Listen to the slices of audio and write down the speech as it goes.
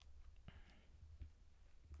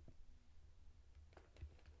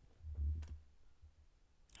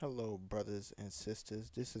Hello, brothers and sisters.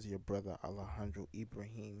 This is your brother Alejandro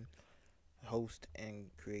Ibrahim, host and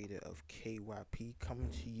creator of KYP, coming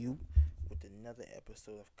to you with another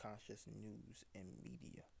episode of Conscious News and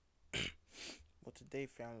Media. Well, today,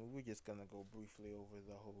 family, we're just gonna go briefly over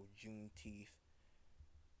the whole Juneteenth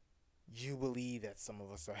jubilee that some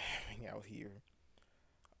of us are having out here.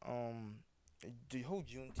 Um, the whole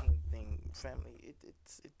Juneteenth thing, family,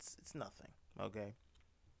 it's nothing. Okay,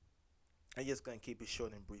 I'm just gonna keep it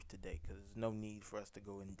short and brief today because there's no need for us to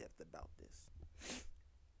go in depth about this.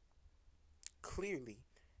 Clearly,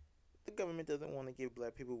 the government doesn't want to give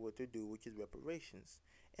black people what they're due, which is reparations.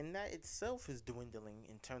 And that itself is dwindling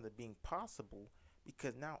in terms of being possible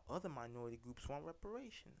because now other minority groups want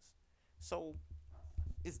reparations. So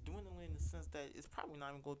it's dwindling in the sense that it's probably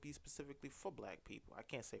not even going to be specifically for black people. I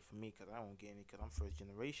can't say for me because I don't get any because I'm first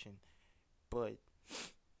generation. But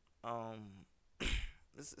um,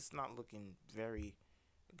 it's not looking very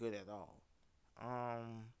good at all.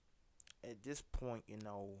 Um, at this point,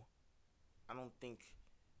 I don't think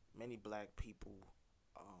many black people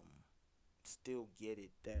um, still get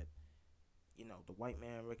it that the white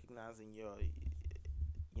man recognizing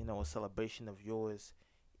a celebration of yours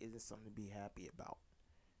isn't something to be happy about.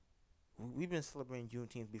 We've been celebrating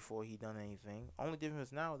Juneteenth before he done anything. Only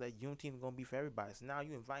difference now that Juneteenth is gonna be for everybody. So now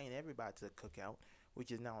you inviting everybody to the cookout,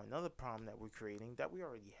 which is now another problem that we're creating that we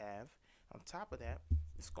already have. On top of that,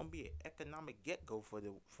 it's gonna be an economic get go for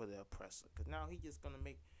the oppressor. Cause now he's just gonna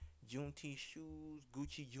make Juneteenth shoes,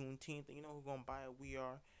 Gucci Juneteenth. And you know who's gonna buy it? We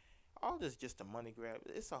are. All this just a money grab.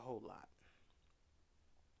 It's a whole lot.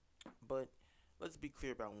 But let's be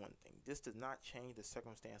clear about one thing. This does not change the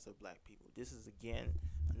circumstance of black people. This is again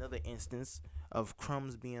another instance of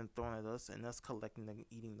crumbs being thrown at us and us collecting and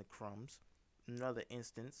eating the crumbs. Another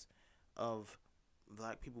instance of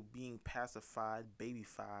black people being pacified,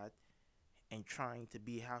 babyfied, and trying to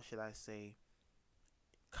be, how should I say,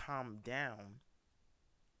 calmed down.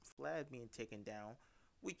 Flag being taken down,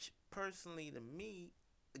 which personally to me,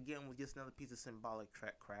 again, was just another piece of symbolic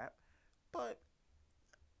crap. But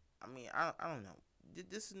I mean, I don't know.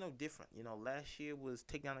 This is no different. Last year was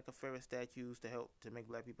take down the Confederate statues to help to make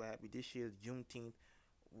black people happy. This year's Juneteenth.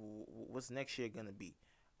 What's next year gonna be?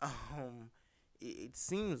 Um, it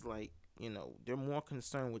seems like they're more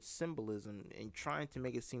concerned with symbolism and trying to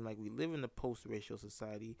make it seem like we live in a post-racial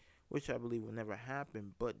society, which I believe will never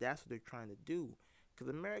happen. But that's what they're trying to do, because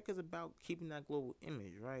America's about keeping that global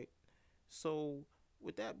image, right? So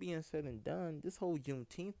with that being said and done, this whole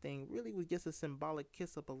Juneteenth thing really was just a symbolic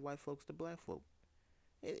kiss up of white folks to black folk.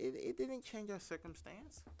 It didn't change our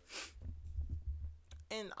circumstance.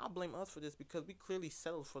 And I'll blame us for this because we clearly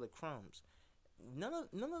settled for the crumbs. None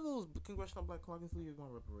of those congressional black caucus leaders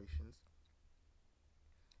want reparations.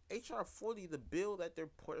 HR 40, the bill that they're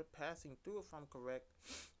passing through, if I'm correct,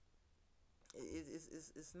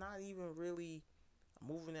 it's not even really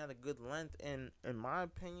moving at a good length. And in my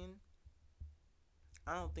opinion,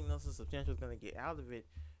 I don't think nothing substantial is going to get out of it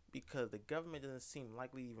because the government doesn't seem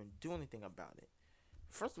likely to even do anything about it.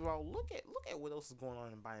 First of all, look at what else is going on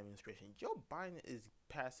in the Biden administration. Joe Biden is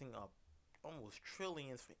passing up almost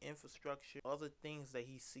trillions for infrastructure, other things that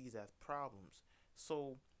he sees as problems.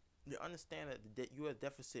 So you understand that the U.S.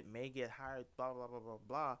 deficit may get higher, blah blah blah blah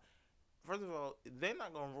blah. First of all, they're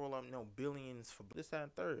not gonna roll up no billions for this that,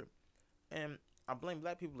 and third. And I blame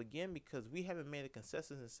black people again because we haven't made a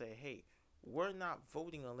consensus and say, hey, we're not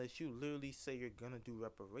voting unless you literally say you're gonna do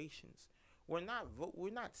reparations. We're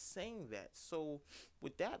not saying that. So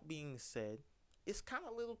with that being said, it's kind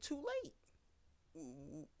of a little too late.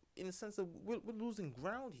 In the sense of we're losing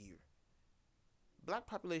ground here. Black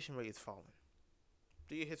population rate is falling.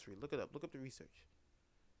 Do your history. Look it up. Look up the research.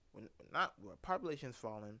 When population is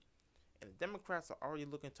falling, and the Democrats are already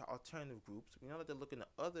looking to alternative groups. We know that they're looking to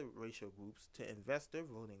other racial groups to invest their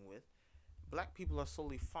voting with. Black people are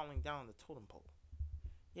slowly falling down the totem pole.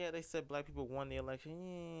 Yeah, they said black people won the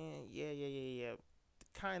election. Yeah.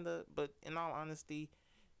 Kinda, but in all honesty,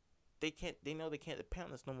 they can't. They know they can't depend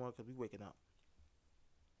on us no more because we waking up.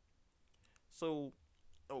 So,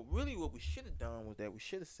 really, what we should have done was that we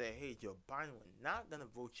should have said, "Hey, Joe Biden, we're not gonna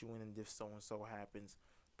vote you in, and if so and so happens,"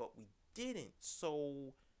 but we didn't.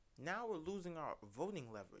 So now we're losing our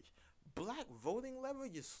voting leverage. Black voting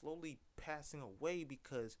leverage is slowly passing away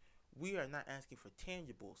because we are not asking for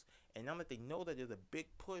tangibles. And now that they know that there's a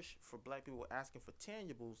big push for black people asking for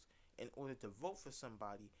tangibles in order to vote for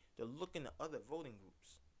somebody, they're looking at other voting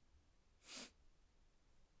groups.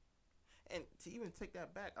 And to even take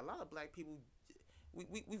that back, a lot of black people,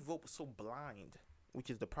 we vote so blind, which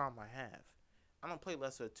is the problem I have. I don't play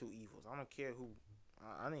lesser of two evils. I don't care who.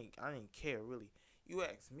 I didn't care really. You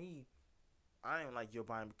ask me, I ain't like Joe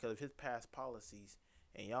Biden because of his past policies.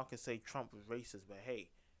 And y'all can say Trump was racist, but hey,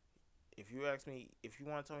 if you ask me, if you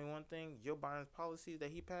want to tell me one thing, Joe Biden's policies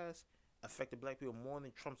that he passed affected black people more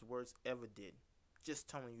than Trump's words ever did. Just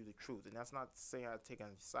telling you the truth, and that's not saying I take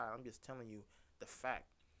on his side. I'm just telling you the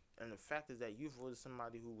fact. And the fact is that you voted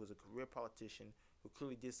somebody who was a career politician who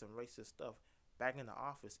clearly did some racist stuff back in the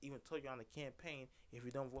office, even told you on the campaign, if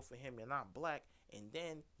you don't vote for him, you're not black. And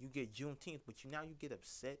then you get Juneteenth, but now you get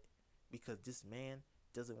upset because this man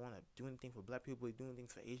doesn't want to do anything for black people, he's doing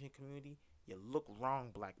things for Asian community. You look wrong,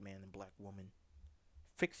 black man and black woman.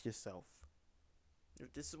 Fix yourself.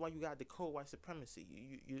 This is why you got the code white supremacy.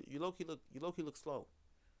 You low key look slow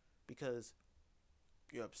because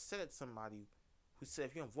you're upset at somebody who said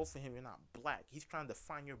if you don't vote for him, you're not black. He's trying to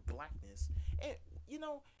define your blackness, and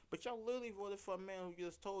but y'all literally voted for a man who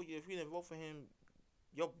just told you if you didn't vote for him,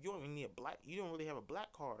 you don't even need a black. You don't really have a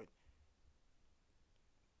black card.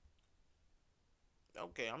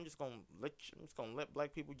 Okay, I'm just gonna let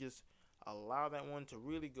black people just allow that one to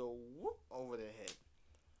really go whoop over their head.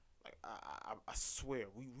 Like I swear,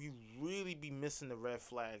 we really be missing the red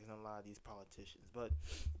flags in a lot of these politicians, but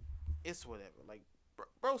it's whatever. Like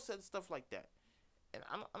bro said stuff like that, and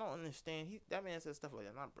I don't understand. That man said stuff like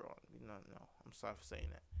that. Not bro, no. I'm sorry for saying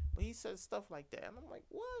that, but he said stuff like that, and I'm like,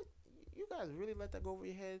 what? You guys really let that go over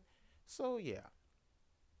your head? So yeah,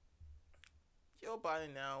 Joe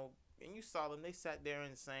Biden now, and you saw them. They sat there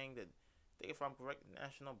and sang that, if I'm correct, the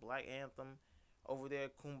national black anthem over there,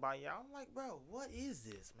 Kumbaya. I'm like, bro, what is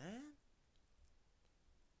this, man?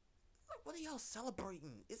 Like, what are y'all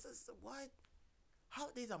celebrating? Is this what?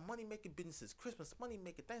 Holidays are money making businesses. Christmas money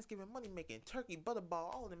making, Thanksgiving money making, turkey,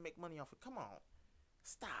 butterball, all of them make money off it. Come on,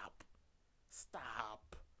 stop,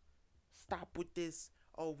 stop with this.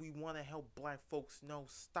 Oh, we want to help black folks. No,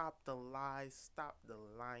 stop the lies. Stop the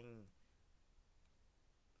lying.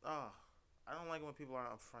 Oh, I don't like when people are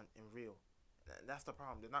upfront and real. That's the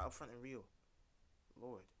problem. They're not upfront and real.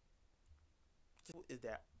 Lord, is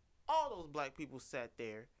that all those black people sat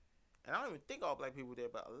there, and I don't even think all black people were there,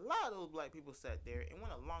 but a lot of those black people sat there and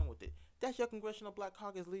went along with it. That's your Congressional Black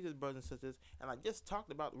Caucus leaders, brothers and sisters. And I just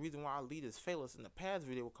talked about the reason why our leaders fail us in the past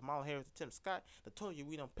video with Kamala Harris and Tim Scott. That told you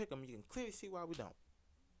we don't pick them. You can clearly see why we don't.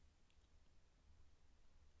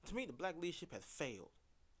 To me, the black leadership has failed.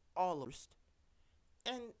 All of us.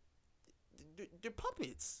 And they're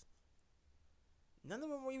puppets. None of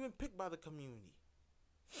them were even picked by the community.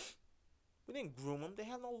 We didn't groom them. They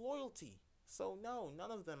have no loyalty. So no,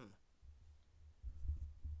 none of them.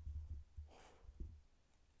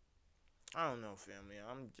 I don't know, family.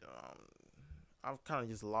 I've kind of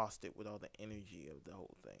just lost it with all the energy of the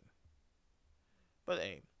whole thing. But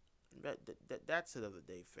hey, that's it of the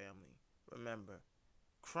day, family. Remember,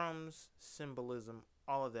 crumbs, symbolism,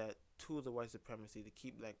 all of that, tools of white supremacy to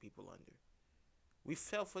keep black people under. We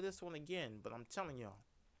fell for this one again, but I'm telling y'all,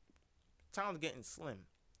 time's getting slim.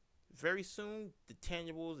 Very soon, the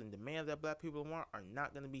tangibles and demands that black people want are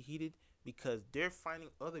not going to be heeded because they're finding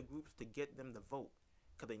other groups to get them to vote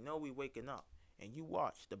because they know we waking up. And you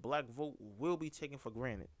watch, the black vote will be taken for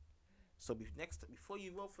granted. So before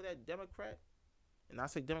you vote for that Democrat, and I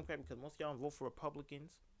say Democrat because most of y'all vote for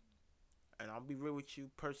Republicans, and I'll be real with you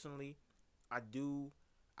personally,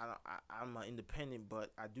 I'm an independent,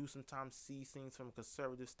 but I do sometimes see things from a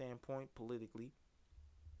conservative standpoint politically.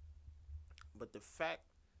 But the fact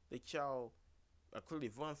that y'all are clearly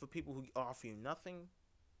voting for people who offer you nothing,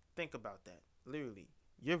 think about that. Literally,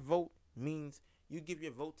 your vote means you give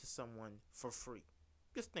your vote to someone for free.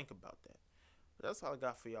 Just think about that. But that's all I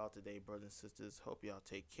got for y'all today, brothers and sisters. Hope y'all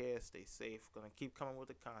take care, stay safe. Gonna keep coming with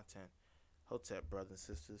the content. Hotep, brothers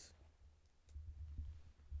and sisters.